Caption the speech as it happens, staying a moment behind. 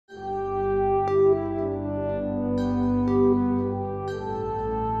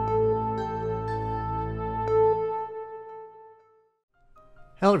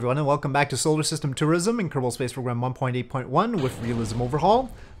Hello everyone and welcome back to Solar System Tourism in Kerbal Space Program 1.8.1 with Realism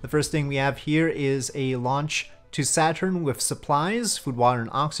Overhaul. The first thing we have here is a launch to Saturn with supplies, food, water, and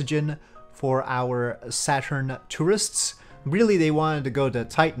oxygen for our Saturn tourists. Really they wanted to go to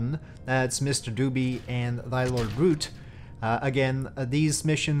Titan, that's Mr. Doobie and Thy Lord Root. These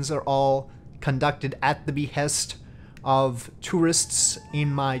missions are all conducted at the behest of tourists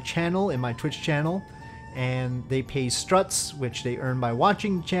in my channel, in my Twitch channel. And they pay struts, which they earn by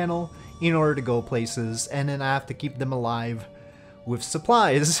watching the channel, in order to go places, and then I have to keep them alive with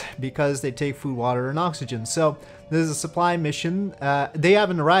supplies because they take food, water, and oxygen. So this is a supply mission. They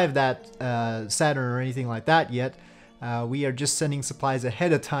haven't arrived at Saturn or anything like that yet. We are just sending supplies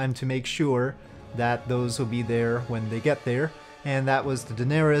ahead of time to make sure that those will be there when they get there. And that was the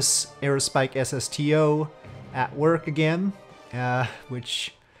Daenerys Aerospike SSTO at work again,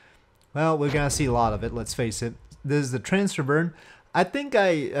 which... well, we're gonna see a lot of it, let's face it. This is the transfer burn. I think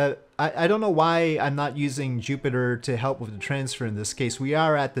I don't know why I'm not using Jupiter to help with the transfer in this case. We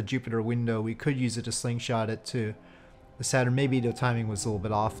are at the Jupiter window. We could use it to slingshot it to the Saturn. Maybe the timing was a little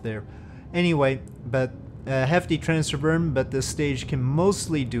bit off there. Anyway, but a hefty transfer burn, but this stage can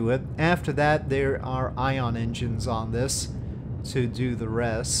mostly do it. After that, there are ion engines on this to do the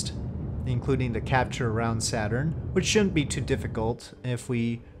rest, including the capture around Saturn, which shouldn't be too difficult if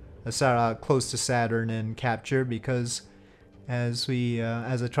we close to Saturn and capture, because as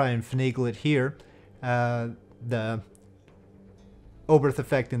I try and finagle it here, the Oberth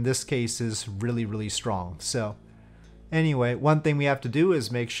effect in this case is really strong. So anyway, one thing we have to do is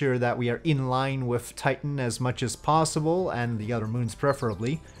make sure that we are in line with Titan as much as possible, and the other moons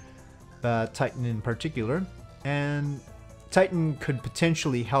preferably, but Titan in particular. And Titan could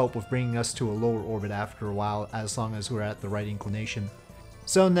potentially help with bringing us to a lower orbit after a while, as long as we're at the right inclination.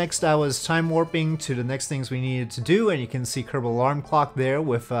 So next I was time warping to the next things we needed to do, and you can see Kerbal Alarm Clock there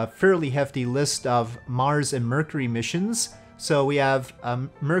with a fairly hefty list of Mars and Mercury missions. So we have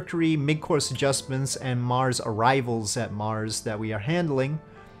Mercury mid-course adjustments and Mars arrivals at Mars that we are handling.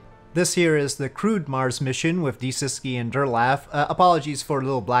 This here is the crewed Mars mission with Dsiski and Durlaf. Apologies for a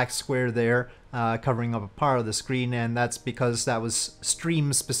little black square there covering up a part of the screen, and that's because that was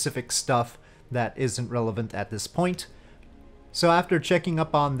stream-specific stuff that isn't relevant at this point. So after checking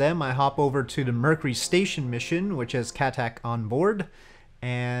up on them, I hop over to the Mercury Station mission, which has Katak on board,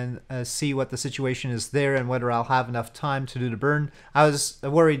 and see what the situation is there and whether I'll have enough time to do the burn. I was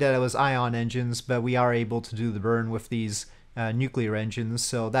worried that it was ion engines, but we are able to do the burn with these nuclear engines,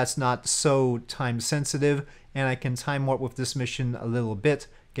 so that's not so time sensitive, and I can time warp with this mission a little bit,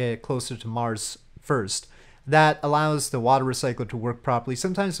 get closer to Mars first. That allows the water recycler to work properly.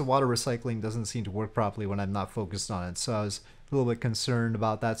 Sometimes the water recycling doesn't seem to work properly when I'm not focused on it, so I was a little bit concerned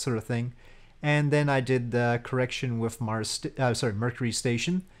about that sort of thing. And then I did the correction with Mercury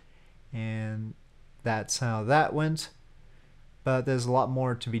Station, and that's how that went. But there's a lot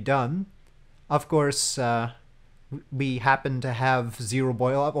more to be done. Of course, we happen to have zero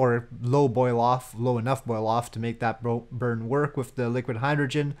boil off, or low enough boil off to make that burn work with the liquid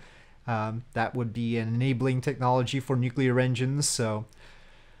hydrogen. That would be an enabling technology for nuclear engines, so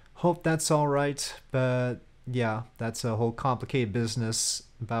hope that's alright. But yeah, that's a whole complicated business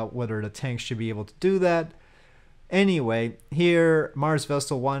about whether the tanks should be able to do that. Anyway, here Mars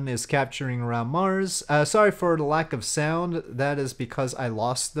Vessel 1 is capturing around Mars. Sorry for the lack of sound. That is because I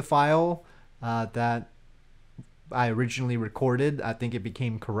lost the file that I originally recorded. I think it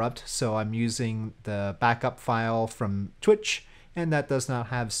became corrupt, so I'm using the backup file from Twitch, and that does not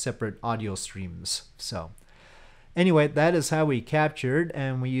have separate audio streams. So anyway, that is how we captured,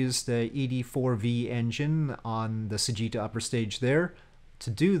 and we used the ED4V engine on the Sagitta upper stage there to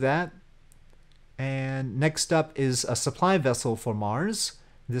do that. And next up is a supply vessel for Mars.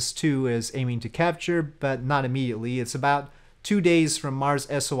 This too is aiming to capture, but not immediately. It's about 2 days from Mars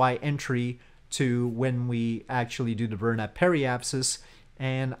SOI entry to when we actually do the burn at periapsis.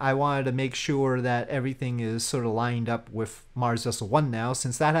 And I wanted to make sure that everything is sort of lined up with Mars Vessel 1 now.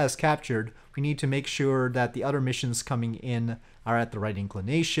 Since that has captured, we need to make sure that the other missions coming in are at the right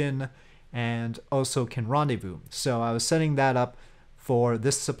inclination and also can rendezvous. So I was setting that up for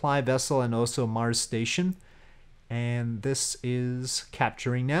this supply vessel and also Mars Station. And this is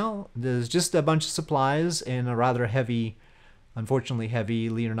capturing now. There's just a bunch of supplies in a rather heavy, unfortunately heavy,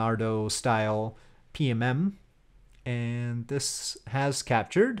 Leonardo-style PMM. And this has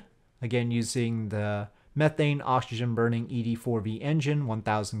captured, again using the methane oxygen burning ED4V engine,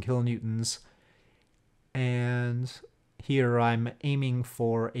 1000 kilonewtons. And, and here I'm aiming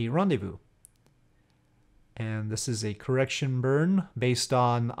for a rendezvous. And this is a correction burn based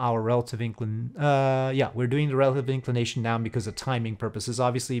on our relative yeah, we're doing the relative inclination down because of timing purposes.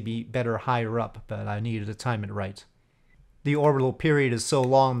 Obviously, it'd be better higher up, but I needed to time it right. The orbital period is so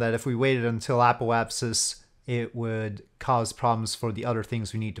long that if we waited until apoapsis, it would cause problems for the other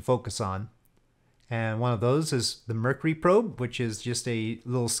things we need to focus on. And one of those is the Mercury probe, which is just a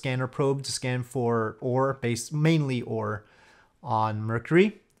little scanner probe to scan for ore, mainly ore on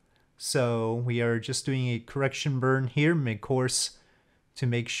Mercury. So we are just doing a correction burn here mid-course to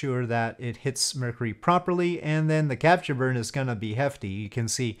make sure that it hits Mercury properly, and then the capture burn is going to be hefty. You can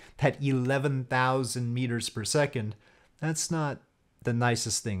see that 11,000 meters per second. That's not the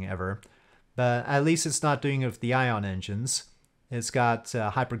nicest thing ever, but at least it's not doing it with the ion engines. It's got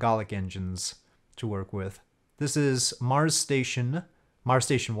hypergolic engines to work with. This is Mars Station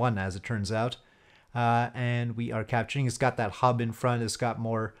 1 as it turns out, and we are capturing. It's got that hub in front, it's got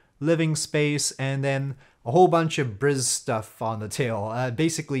more living space, and then a whole bunch of brizz stuff on the tail.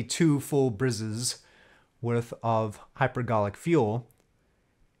 Basically 2 full brizzes worth of hypergolic fuel.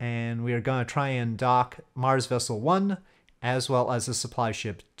 And we are going to try and dock Mars Vessel 1 as well as a supply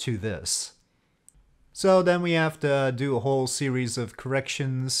ship to this. So then we have to do a whole series of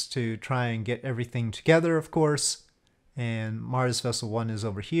corrections to try and get everything together, of course. And Mars Vessel 1 is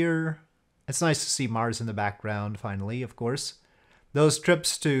over here. It's nice to see Mars in the background finally, of course. Those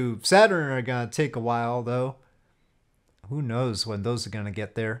trips to Saturn are going to take a while, though. Who knows when those are going to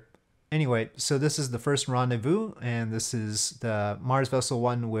get there. Anyway, so this is the first rendezvous, and this is the Mars Vessel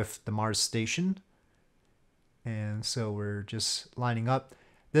 1 with the Mars Station. And so we're just lining up.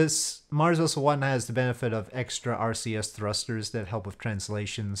 This Mars Vessel 1 has the benefit of extra RCS thrusters that help with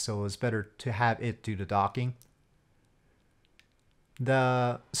translation, so it's better to have it do the docking.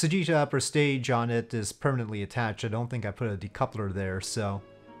 The Sagitta upper stage on it is permanently attached. I don't think I put a decoupler there, so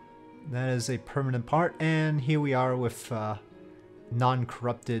that is a permanent part. And here we are with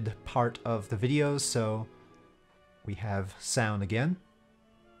non-corrupted part of the video, so we have sound again.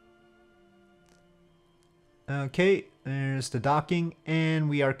 Okay, there's the docking, and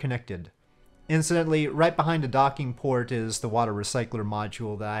we are connected. Incidentally, right behind the docking port is the water recycler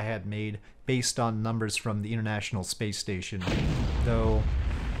module that I had made based on numbers from the International Space Station. Though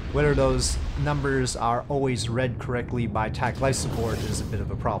whether those numbers are always read correctly by TAC life support is a bit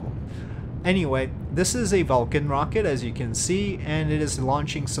of a problem. Anyway, this is a Vulcan rocket, as you can see, and it is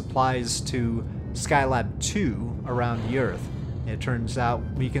launching supplies to Skylab 2 around the Earth. It turns out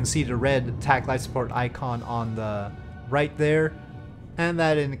we can see the red TAC life support icon on the right there, and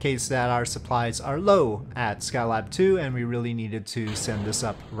that indicates that our supplies are low at Skylab 2 and we really needed to send this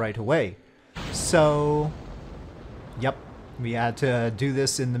up right away. So, yep, we had to do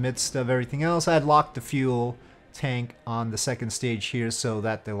this in the midst of everything else. I had locked the fuel tank on the second stage here so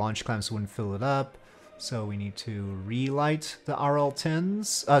that the launch clamps wouldn't fill it up. So we need to relight the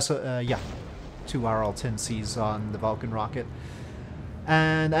RL-10s. Yeah, 2 RL-10Cs on the Vulcan rocket.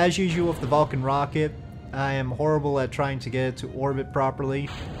 And as usual with the Vulcan rocket, I am horrible at trying to get it to orbit properly,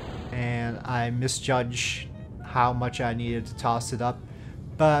 and I misjudged how much I needed to toss it up.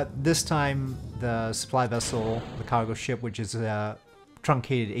 But this time the supply vessel, the cargo ship, which is a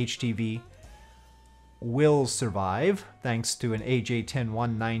truncated HTV, will survive thanks to an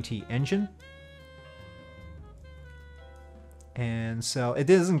AJ-10-190 engine. And so it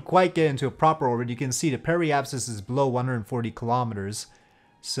doesn't quite get into a proper orbit. You can see the periapsis is below 140 kilometers.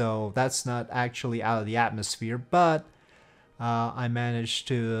 So that's not actually out of the atmosphere, but I managed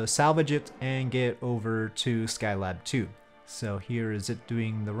to salvage it and get over to Skylab 2. So here is it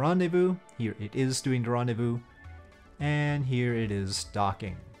doing the rendezvous, here it is doing the rendezvous, and here it is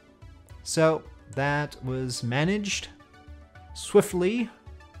docking. So that was managed swiftly.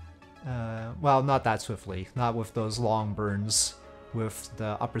 Well, not that swiftly, not with those long burns with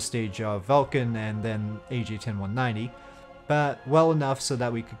the upper stage of Vulcan and then AJ-10-190. But well enough so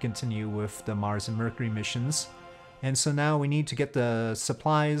that we could continue with the Mars and Mercury missions. And so now we need to get the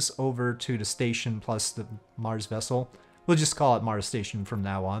supplies over to the station plus the Mars vessel. We'll just call it Mars Station from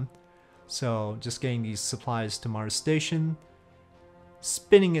now on. So just getting these supplies to Mars Station,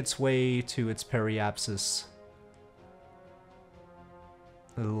 spinning its way to its periapsis.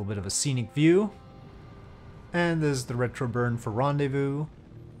 A little bit of a scenic view. And there's the retro burn for rendezvous.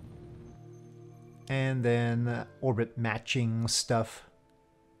 And then orbit matching stuff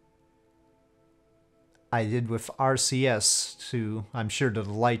I did with RCS to, I'm sure, the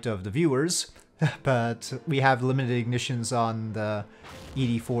delight of the viewers. But we have limited ignitions on the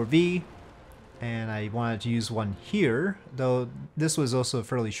ED4V, and I wanted to use one here, though this was also a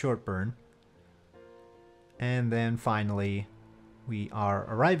fairly short burn. And then finally we are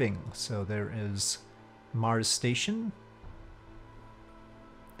arriving. So there is Mars station.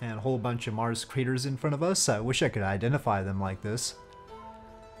 And a whole bunch of Mars craters in front of us. I wish I could identify them like this.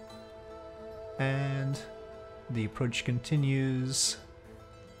 And the approach continues.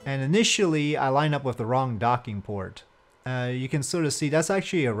 And initially, I line up with the wrong docking port. You can sort of see that's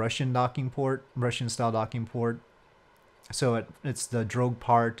actually a Russian docking port, Russian-style docking port. So it's the drogue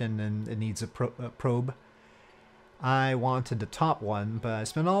part, and then it needs a probe. I wanted the top one, but I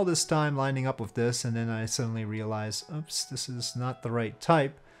spent all this time lining up with this, and then I suddenly realized, oops, this is not the right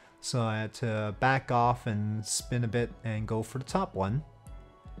type. So I had to back off and spin a bit and go for the top one.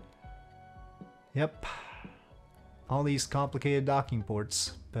 Yep. All these complicated docking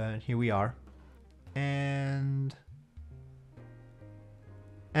ports, but here we are. And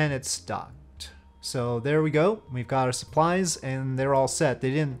it's docked. So there we go. We've got our supplies and they're all set.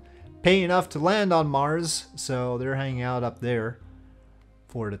 They didn't pay enough to land on Mars, so they're hanging out up there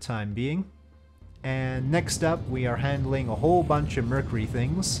for the time being. And next up, we are handling a whole bunch of Mercury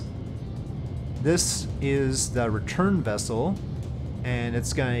things. This is the return vessel, and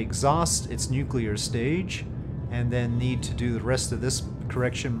it's going to exhaust its nuclear stage and then need to do the rest of this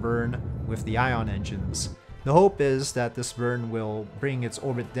correction burn with the ion engines. The hope is that this burn will bring its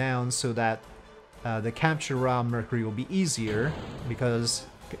orbit down so that the capture around Mercury will be easier, because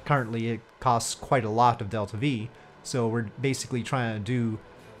currently it costs quite a lot of delta V. So we're basically trying to do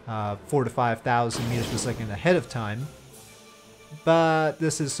 4,000 to 5,000 meters per second ahead of time. But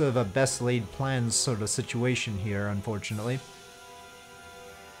this is sort of a best laid plans sort of situation here, unfortunately.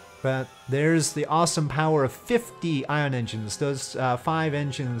 But there's the awesome power of 50 ion engines. Those 5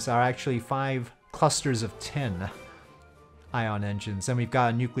 engines are actually 5 clusters of 10 ion engines. And we've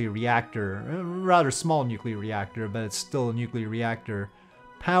got a nuclear reactor, a rather small nuclear reactor, but it's still a nuclear reactor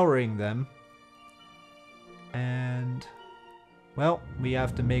powering them. And, well, we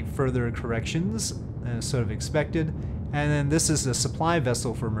have to make further corrections, as sort of expected. And then this is the supply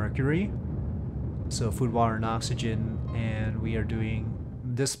vessel for Mercury. So food, water, and oxygen. And we are doing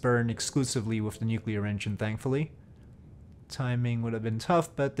this burn exclusively with the nuclear engine, thankfully. Timing would have been tough,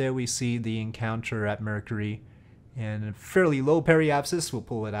 but there we see the encounter at Mercury. And a fairly low periapsis, we'll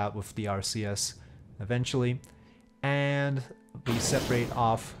pull it out with the RCS eventually. And we separate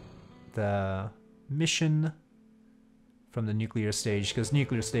off the mission from the nuclear stage, because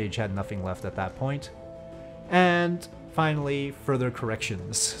nuclear stage had nothing left at that point. And finally, further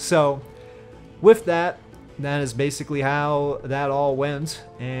corrections. So with that, that is basically how that all went,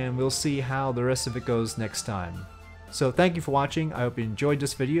 and we'll see how the rest of it goes next time. So thank you for watching. I hope you enjoyed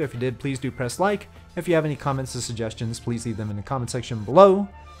this video. If you did, please do press like. If you have any comments or suggestions, please leave them in the comment section below,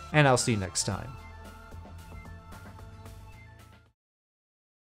 and I'll see you next time.